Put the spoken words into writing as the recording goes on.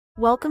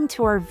Welcome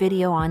to our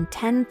video on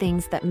 10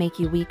 things that make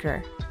you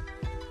weaker.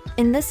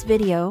 In this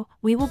video,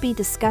 we will be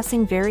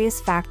discussing various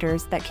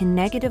factors that can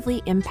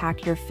negatively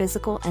impact your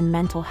physical and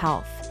mental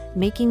health,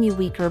 making you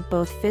weaker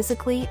both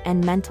physically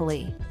and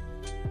mentally.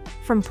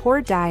 From poor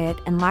diet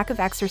and lack of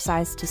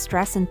exercise to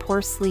stress and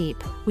poor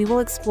sleep, we will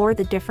explore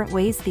the different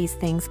ways these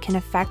things can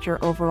affect your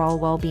overall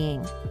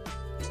well-being.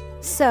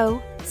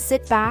 So,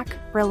 sit back,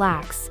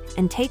 relax,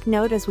 and take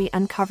note as we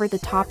uncover the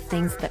top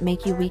things that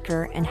make you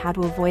weaker and how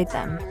to avoid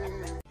them.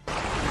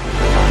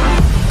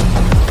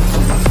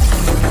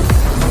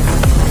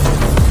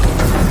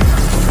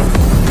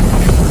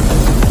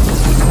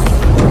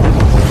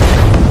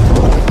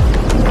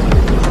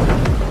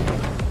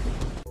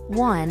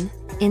 One,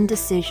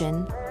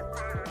 indecision.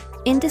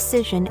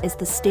 Indecision is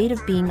the state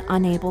of being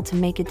unable to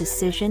make a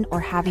decision or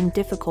having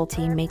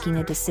difficulty making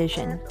a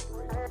decision.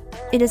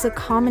 It is a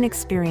common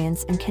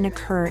experience and can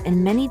occur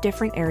in many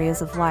different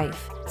areas of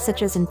life,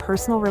 such as in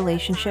personal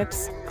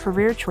relationships,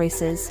 career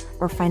choices,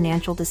 or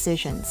financial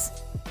decisions.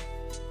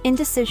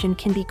 Indecision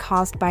can be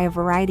caused by a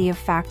variety of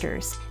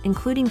factors,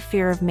 including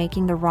fear of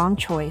making the wrong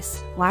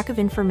choice, lack of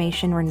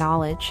information or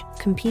knowledge,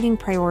 competing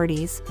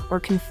priorities, or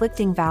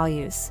conflicting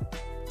values.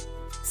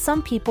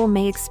 Some people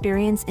may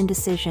experience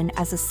indecision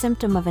as a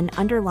symptom of an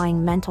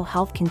underlying mental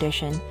health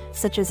condition,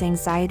 such as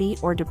anxiety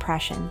or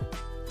depression.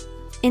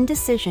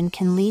 Indecision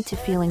can lead to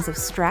feelings of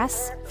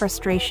stress,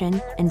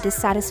 frustration, and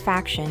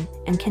dissatisfaction,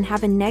 and can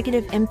have a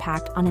negative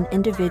impact on an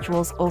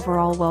individual's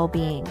overall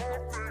well-being.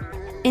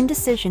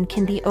 Indecision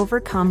can be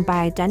overcome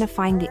by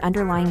identifying the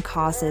underlying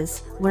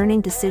causes,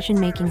 learning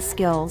decision-making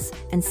skills,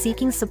 and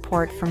seeking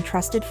support from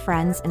trusted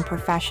friends and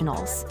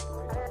professionals.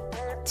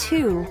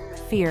 2.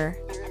 Fear.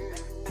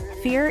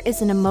 Fear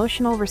is an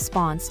emotional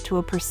response to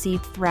a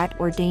perceived threat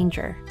or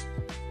danger.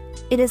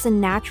 It is a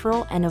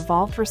natural and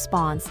evolved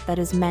response that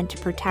is meant to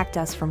protect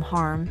us from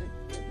harm.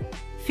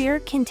 Fear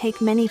can take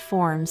many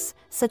forms,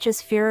 such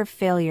as fear of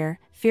failure,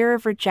 fear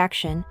of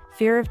rejection,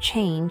 fear of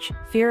change,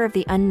 fear of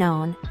the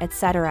unknown,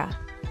 etc.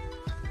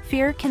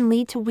 Fear can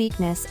lead to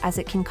weakness as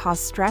it can cause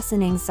stress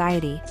and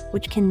anxiety,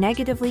 which can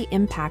negatively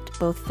impact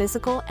both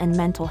physical and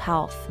mental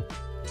health.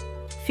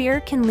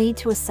 Fear can lead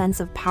to a sense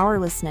of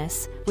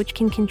powerlessness, which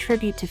can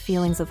contribute to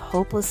feelings of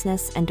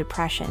hopelessness and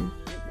depression.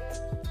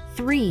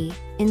 3.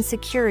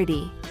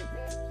 Insecurity.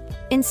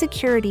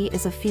 Insecurity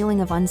is a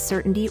feeling of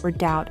uncertainty or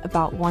doubt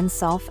about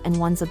oneself and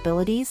one's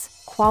abilities,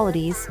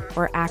 qualities,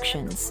 or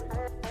actions.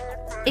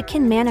 It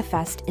can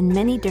manifest in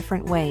many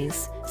different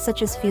ways,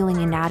 such as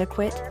feeling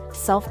inadequate,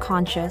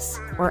 self-conscious,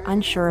 or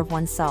unsure of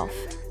oneself.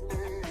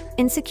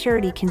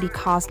 Insecurity can be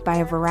caused by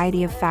a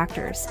variety of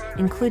factors,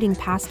 including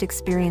past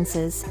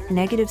experiences,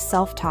 negative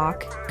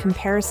self-talk,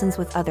 comparisons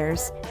with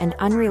others, and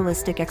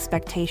unrealistic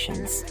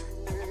expectations.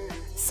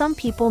 Some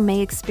people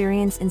may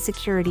experience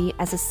insecurity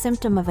as a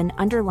symptom of an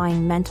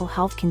underlying mental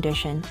health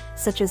condition,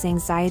 such as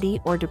anxiety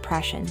or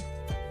depression.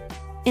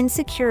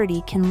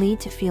 Insecurity can lead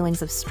to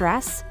feelings of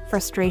stress,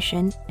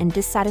 frustration, and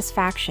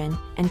dissatisfaction,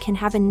 and can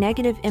have a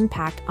negative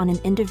impact on an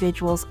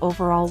individual's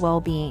overall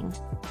well-being.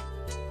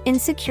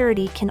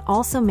 Insecurity can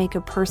also make a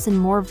person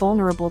more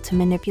vulnerable to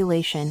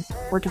manipulation,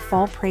 or to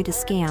fall prey to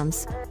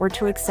scams, or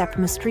to accept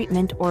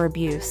mistreatment or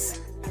abuse.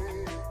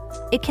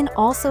 It can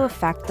also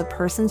affect the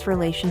person's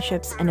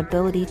relationships and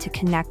ability to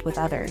connect with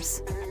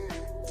others.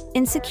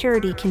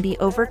 Insecurity can be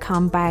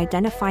overcome by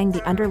identifying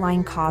the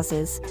underlying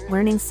causes,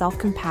 learning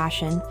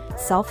self-compassion,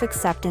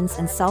 self-acceptance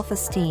and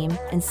self-esteem,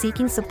 and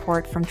seeking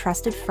support from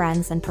trusted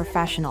friends and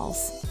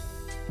professionals.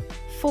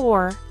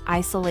 4.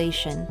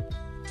 Isolation.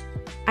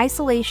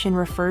 Isolation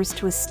refers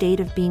to a state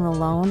of being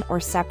alone or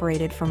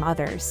separated from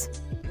others.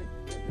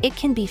 It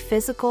can be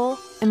physical,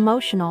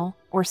 emotional,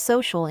 or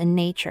social in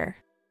nature.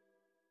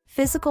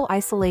 Physical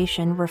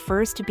isolation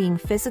refers to being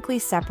physically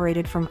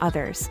separated from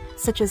others,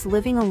 such as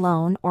living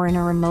alone or in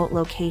a remote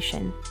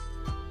location.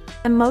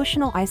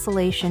 Emotional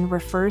isolation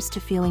refers to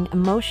feeling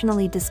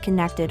emotionally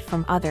disconnected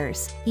from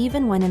others,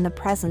 even when in the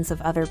presence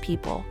of other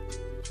people.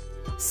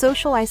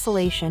 Social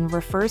isolation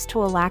refers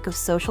to a lack of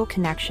social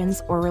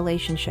connections or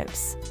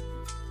relationships.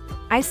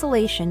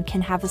 Isolation can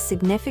have a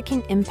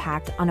significant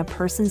impact on a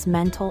person's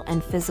mental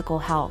and physical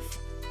health.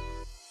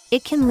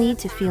 It can lead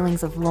to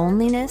feelings of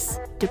loneliness,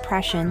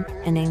 depression,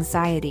 and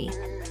anxiety.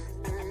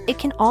 It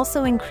can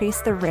also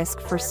increase the risk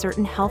for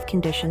certain health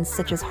conditions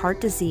such as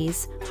heart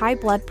disease, high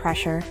blood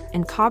pressure,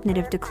 and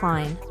cognitive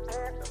decline.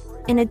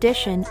 In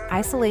addition,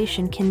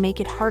 isolation can make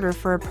it harder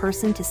for a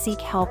person to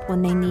seek help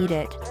when they need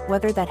it,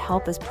 whether that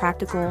help is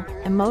practical,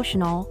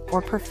 emotional,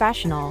 or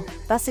professional,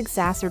 thus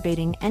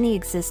exacerbating any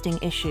existing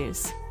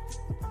issues.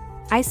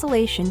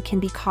 Isolation can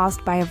be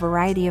caused by a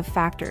variety of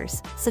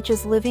factors, such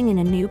as living in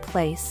a new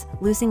place,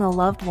 losing a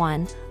loved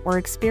one, or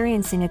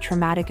experiencing a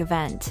traumatic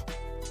event.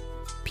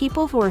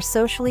 People who are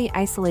socially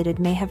isolated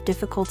may have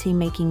difficulty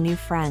making new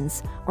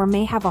friends, or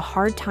may have a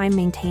hard time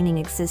maintaining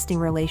existing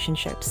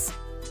relationships.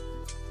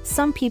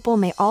 Some people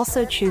may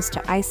also choose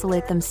to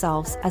isolate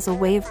themselves as a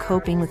way of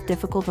coping with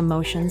difficult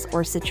emotions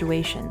or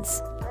situations.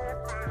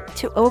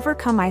 To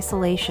overcome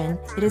isolation,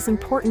 it is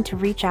important to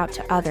reach out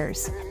to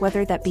others,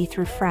 whether that be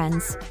through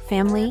friends,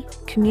 family,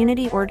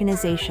 community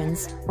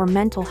organizations, or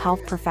mental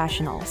health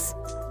professionals.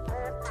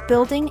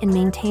 Building and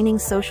maintaining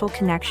social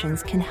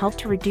connections can help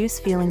to reduce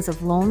feelings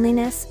of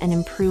loneliness and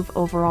improve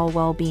overall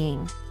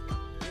well-being.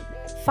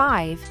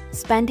 5.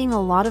 Spending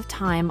a lot of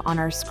time on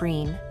our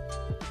screen.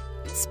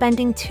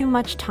 Spending too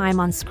much time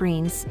on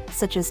screens,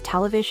 such as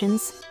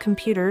televisions,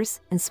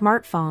 computers, and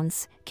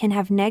smartphones, can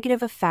have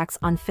negative effects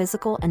on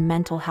physical and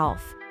mental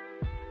health.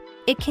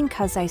 It can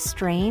cause eye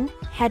strain,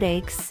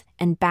 headaches,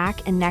 and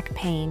back and neck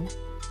pain.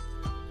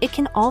 It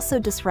can also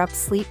disrupt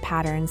sleep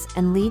patterns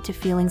and lead to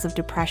feelings of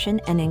depression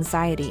and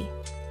anxiety.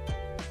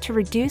 To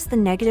reduce the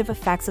negative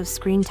effects of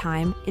screen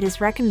time, it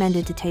is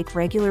recommended to take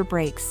regular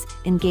breaks,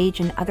 engage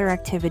in other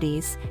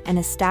activities, and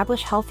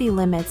establish healthy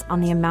limits on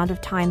the amount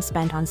of time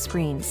spent on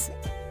screens.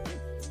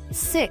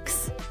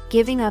 6.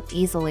 Giving up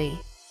easily.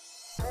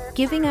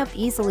 Giving up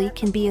easily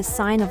can be a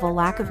sign of a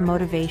lack of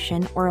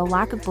motivation or a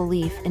lack of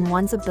belief in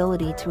one's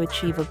ability to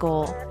achieve a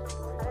goal.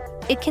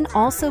 It can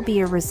also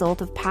be a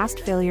result of past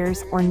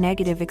failures or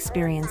negative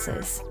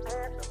experiences.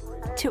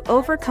 To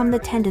overcome the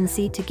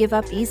tendency to give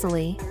up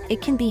easily,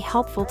 it can be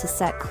helpful to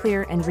set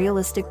clear and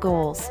realistic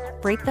goals,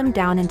 break them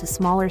down into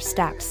smaller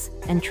steps,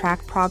 and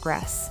track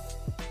progress.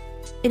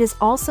 It is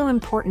also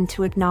important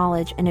to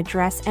acknowledge and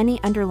address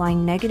any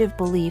underlying negative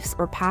beliefs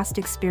or past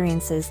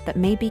experiences that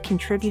may be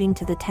contributing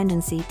to the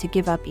tendency to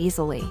give up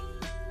easily.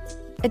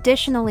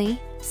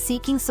 Additionally,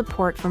 seeking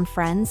support from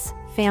friends,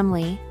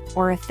 family,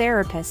 or a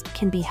therapist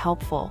can be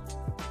helpful.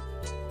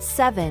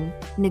 7.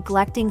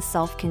 Neglecting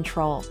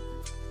self-control.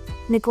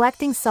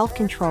 Neglecting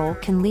self-control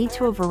can lead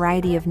to a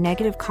variety of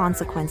negative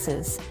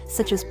consequences,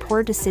 such as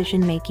poor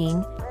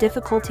decision-making,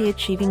 difficulty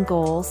achieving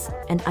goals,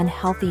 and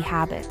unhealthy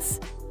habits.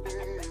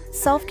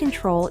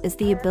 Self-control is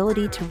the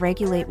ability to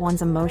regulate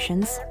one's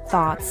emotions,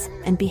 thoughts,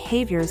 and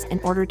behaviors in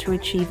order to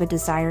achieve a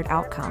desired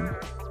outcome.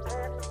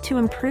 To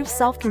improve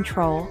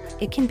self-control,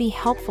 it can be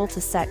helpful to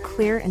set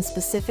clear and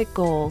specific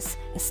goals,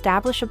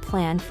 establish a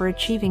plan for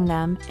achieving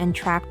them, and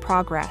track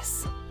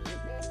progress.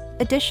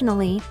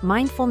 Additionally,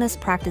 mindfulness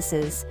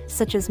practices,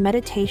 such as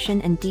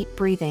meditation and deep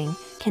breathing,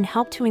 can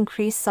help to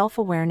increase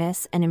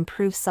self-awareness and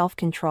improve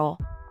self-control.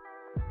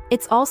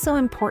 It's also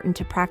important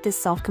to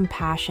practice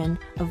self-compassion,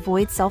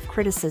 avoid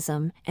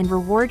self-criticism, and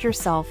reward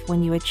yourself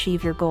when you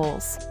achieve your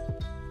goals.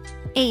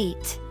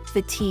 8.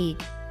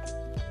 Fatigue.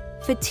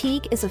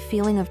 Fatigue is a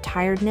feeling of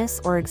tiredness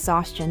or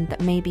exhaustion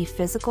that may be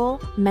physical,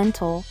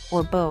 mental,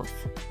 or both.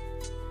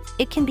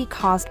 It can be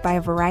caused by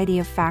a variety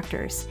of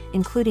factors,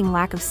 including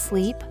lack of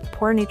sleep,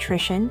 poor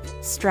nutrition,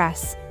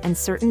 stress, and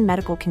certain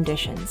medical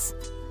conditions.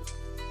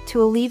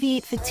 To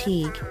alleviate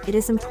fatigue, it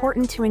is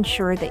important to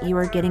ensure that you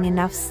are getting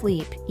enough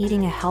sleep,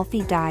 eating a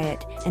healthy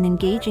diet, and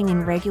engaging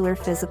in regular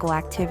physical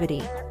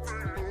activity.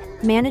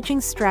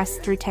 Managing stress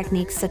through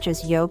techniques such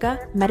as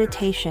yoga,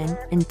 meditation,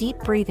 and deep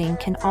breathing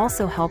can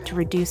also help to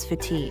reduce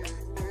fatigue.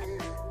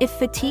 If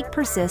fatigue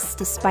persists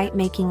despite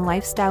making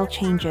lifestyle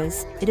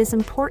changes, it is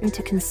important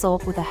to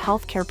consult with a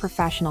healthcare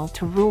professional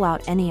to rule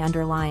out any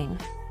underlying.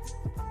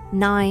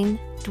 9.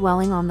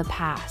 Dwelling on the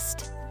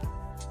past.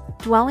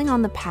 Dwelling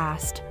on the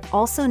past,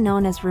 also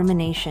known as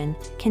rumination,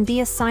 can be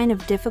a sign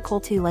of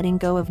difficulty letting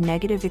go of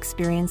negative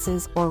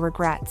experiences or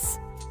regrets.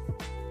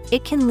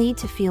 It can lead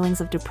to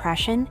feelings of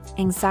depression,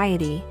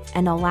 anxiety,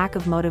 and a lack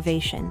of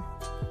motivation.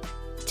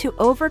 To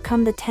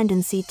overcome the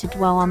tendency to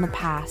dwell on the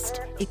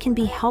past, it can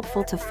be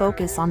helpful to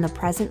focus on the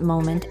present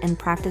moment and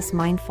practice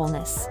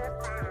mindfulness.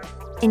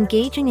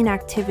 Engaging in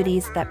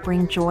activities that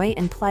bring joy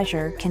and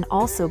pleasure can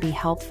also be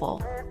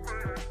helpful.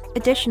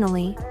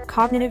 Additionally,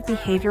 cognitive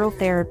behavioral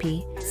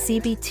therapy,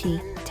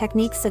 CBT,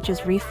 techniques such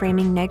as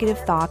reframing negative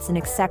thoughts and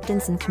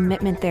acceptance and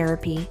commitment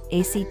therapy,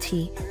 ACT,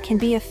 can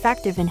be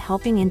effective in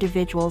helping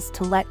individuals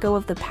to let go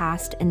of the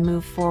past and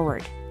move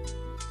forward.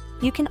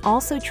 You can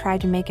also try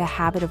to make a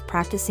habit of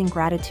practicing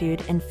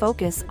gratitude and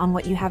focus on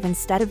what you have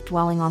instead of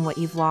dwelling on what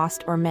you've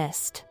lost or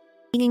missed.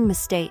 Repeating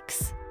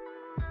mistakes.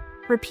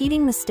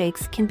 Repeating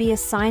mistakes can be a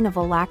sign of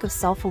a lack of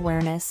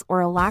self-awareness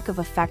or a lack of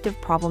effective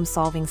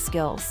problem-solving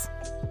skills.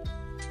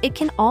 It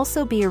can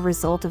also be a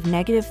result of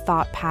negative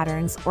thought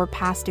patterns or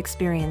past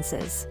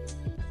experiences.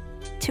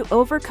 To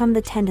overcome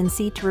the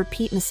tendency to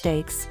repeat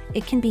mistakes,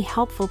 it can be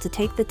helpful to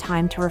take the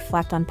time to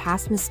reflect on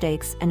past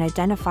mistakes and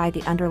identify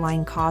the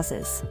underlying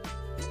causes.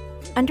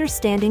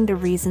 Understanding the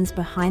reasons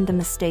behind the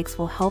mistakes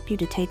will help you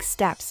to take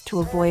steps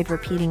to avoid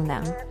repeating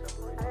them.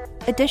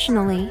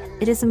 Additionally,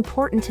 it is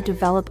important to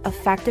develop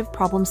effective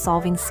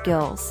problem-solving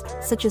skills,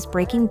 such as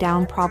breaking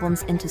down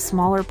problems into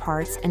smaller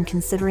parts and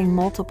considering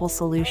multiple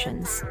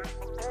solutions.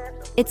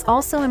 It's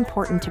also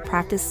important to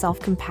practice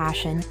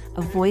self-compassion,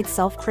 avoid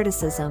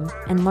self-criticism,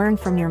 and learn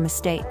from your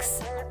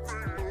mistakes.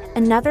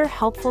 Another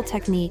helpful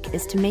technique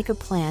is to make a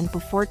plan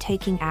before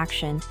taking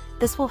action.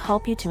 This will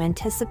help you to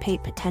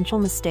anticipate potential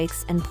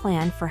mistakes and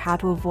plan for how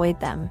to avoid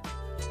them.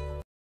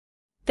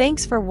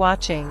 Thanks for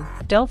watching.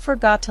 Don't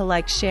forget to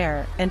like,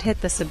 share, and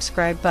hit the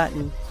subscribe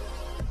button.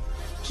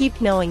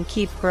 Keep knowing,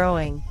 keep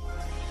growing.